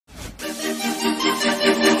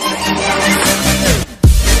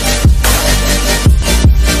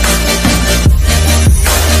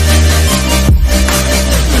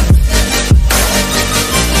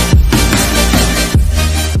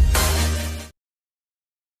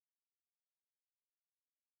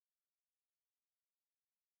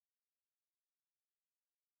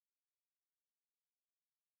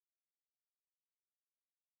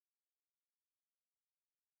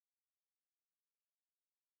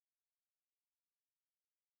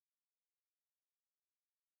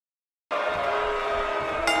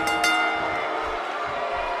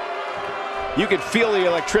You can feel the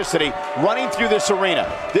electricity running through this arena.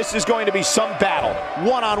 This is going to be some battle.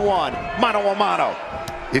 One-on-one, mano-a-mano.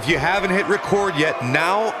 If you haven't hit record yet,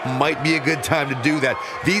 now might be a good time to do that.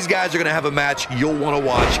 These guys are going to have a match you'll want to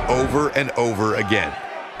watch over and over again.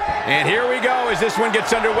 And here we go as this one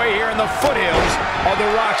gets underway here in the foothills of the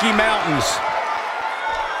Rocky Mountains.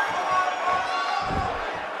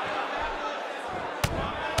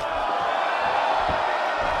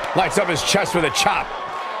 Lights up his chest with a chop.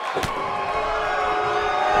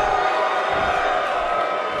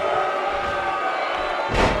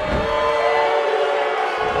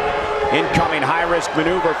 Incoming high-risk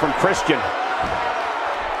maneuver from Christian.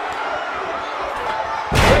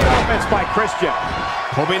 Great offense by Christian.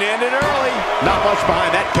 Hoping to end it early. Not much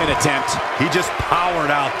behind that pin attempt. He just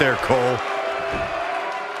powered out there, Cole.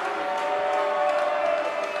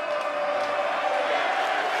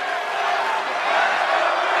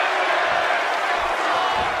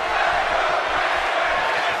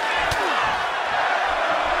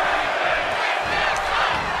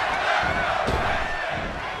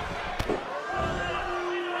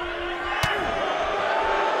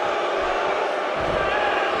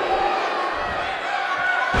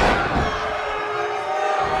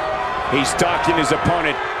 He's stalking his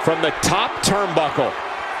opponent from the top turnbuckle.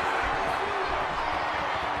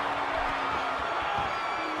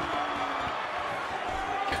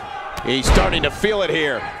 He's starting to feel it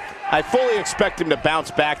here. I fully expect him to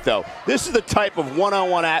bounce back, though. This is the type of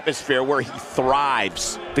one-on-one atmosphere where he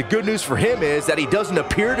thrives. The good news for him is that he doesn't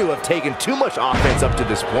appear to have taken too much offense up to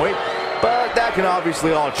this point, but that can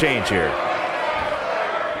obviously all change here.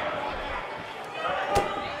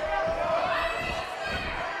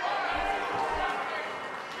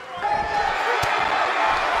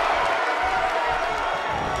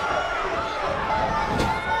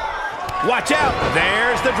 Watch out.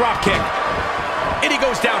 There's the drop kick. And he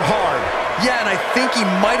goes down hard. Yeah, and I think he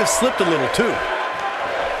might have slipped a little too.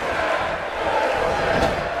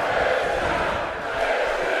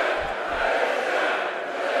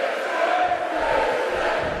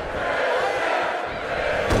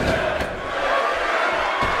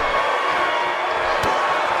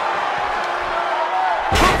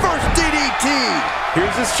 Reverse DDT.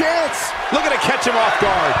 Here's his chance. Looking to catch him off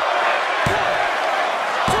guard.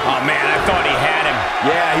 Oh, man, I thought he had him.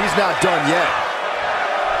 Yeah, he's not done yet.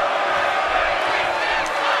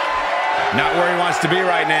 Not where he wants to be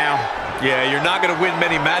right now. Yeah, you're not going to win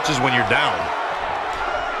many matches when you're down.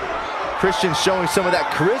 Christian's showing some of that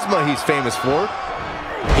charisma he's famous for.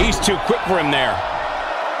 He's too quick for him there.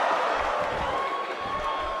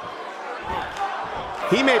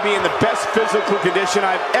 He may be in the best physical condition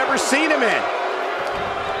I've ever seen him in.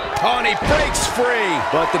 Oh, and he breaks free.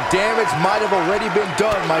 But the damage might have already been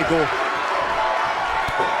done, Michael.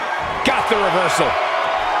 Got the reversal.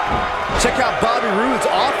 Check out Bobby Roode's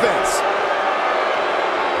offense.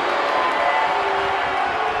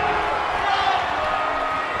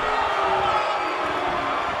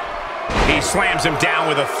 He slams him down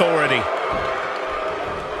with authority.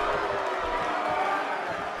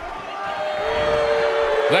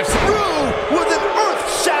 Left Roode with an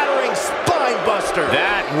earth-shattering spine buster.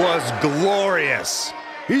 That was glorious.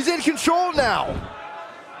 He's in control now.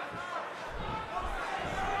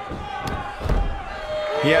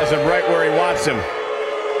 He has him right where he wants him.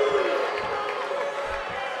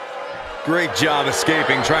 Great job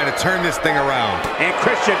escaping, trying to turn this thing around. And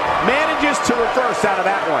Christian manages to reverse out of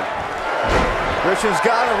that one. Christian's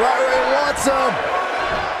got him right where he wants him.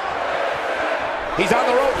 He's on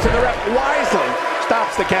the ropes and the ref wisely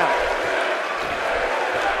stops the count.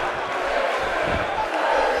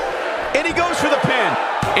 And he goes for the pin.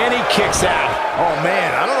 And he kicks out. Oh,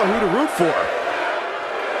 man, I don't know who to root for.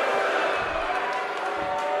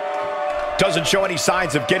 Doesn't show any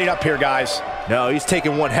signs of getting up here, guys. No, he's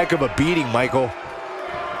taking one heck of a beating, Michael.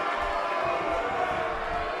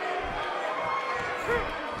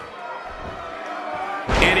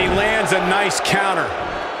 And he lands a nice counter.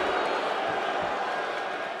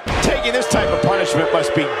 Taking this type of punishment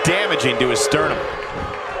must be damaging to his sternum.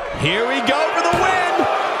 Here we go for the win.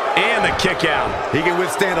 And the kick out. He can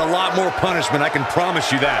withstand a lot more punishment, I can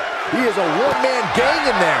promise you that. He is a one-man gang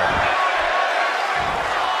in there.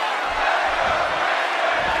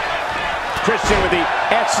 Christian with the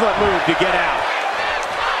excellent move to get out.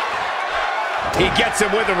 He gets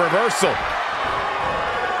him with a reversal.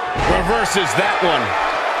 Reverses that one.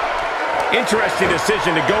 Interesting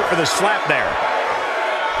decision to go for the slap there.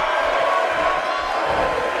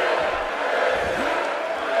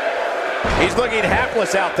 He's looking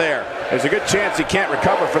hapless out there. There's a good chance he can't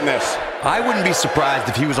recover from this. I wouldn't be surprised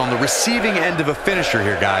if he was on the receiving end of a finisher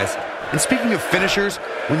here, guys. And speaking of finishers,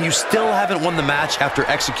 when you still haven't won the match after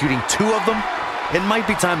executing 2 of them, it might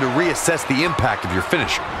be time to reassess the impact of your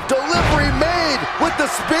finisher. Delivery made with the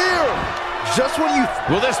spear. Just when you...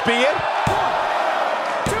 Will this be it?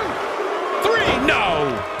 1, 2, 3,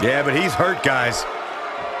 no! Yeah, but he's hurt, guys.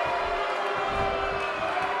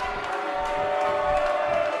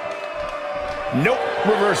 Nope,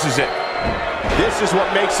 reverses it. This is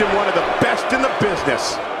what makes him one of the best in the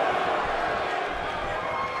business.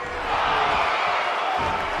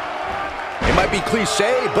 It might be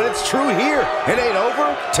cliche, but it's true here. It ain't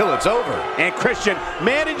over till it's over. And Christian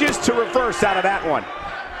manages to reverse out of that one.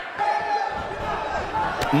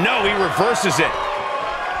 No, he reverses it.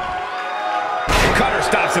 Cutter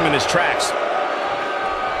stops him in his tracks.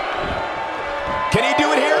 Can he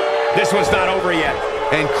do it here? This one's not over yet.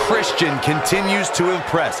 And Christian continues to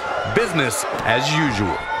impress. Business as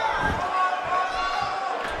usual.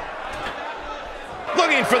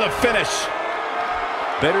 Looking for the finish.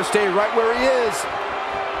 Better stay right where he is.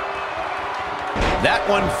 That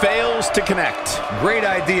one fails to connect. Great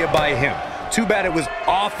idea by him. Too bad it was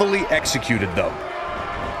awfully executed, though.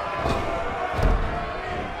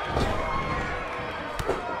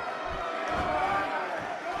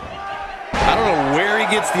 I don't know where he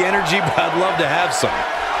gets the energy, but I'd love to have some.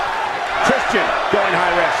 Christian going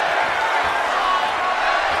high risk.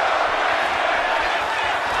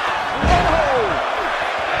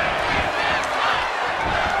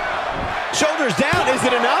 Shoulders down, is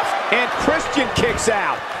it enough? And Christian kicks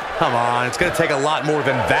out. Come on, it's going to take a lot more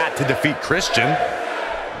than that to defeat Christian.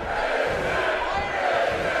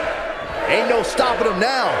 Ain't no stopping him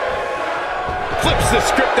now. Flips the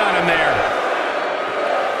script on him there.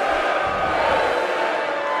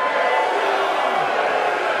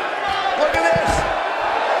 Look at this.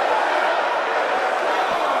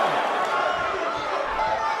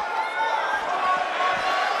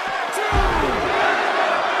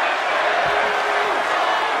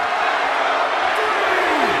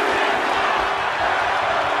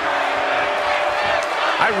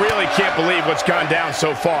 I really can't believe what's gone down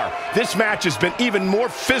so far. This match has been even more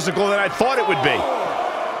physical than I thought it would be.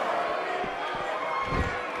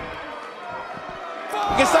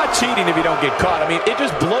 It's not cheating if you don't get caught. I mean, it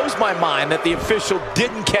just blows my mind that the official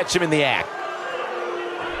didn't catch him in the act.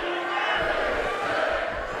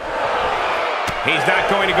 He's not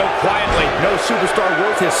going to go quietly. No superstar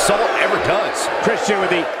worth his salt ever does. Christian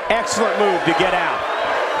with the excellent move to get out.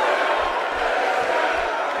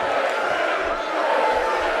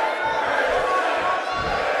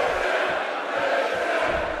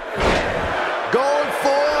 Going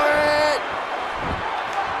for it.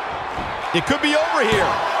 It could be over here.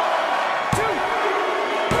 2, 3.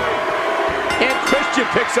 And Christian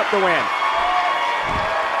picks up the win.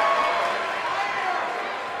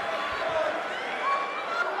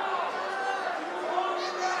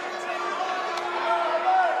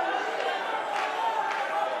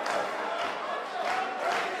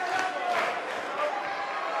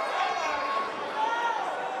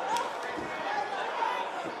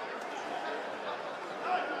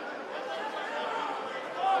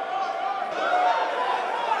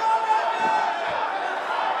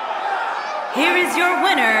 Here is your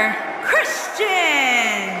winner, Christian.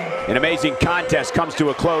 An amazing contest comes to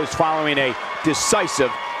a close following a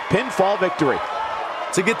decisive pinfall victory.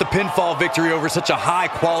 To get the pinfall victory over such a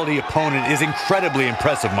high-quality opponent is incredibly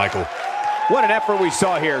impressive, Michael. What an effort we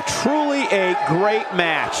saw here. Truly a great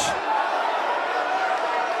match.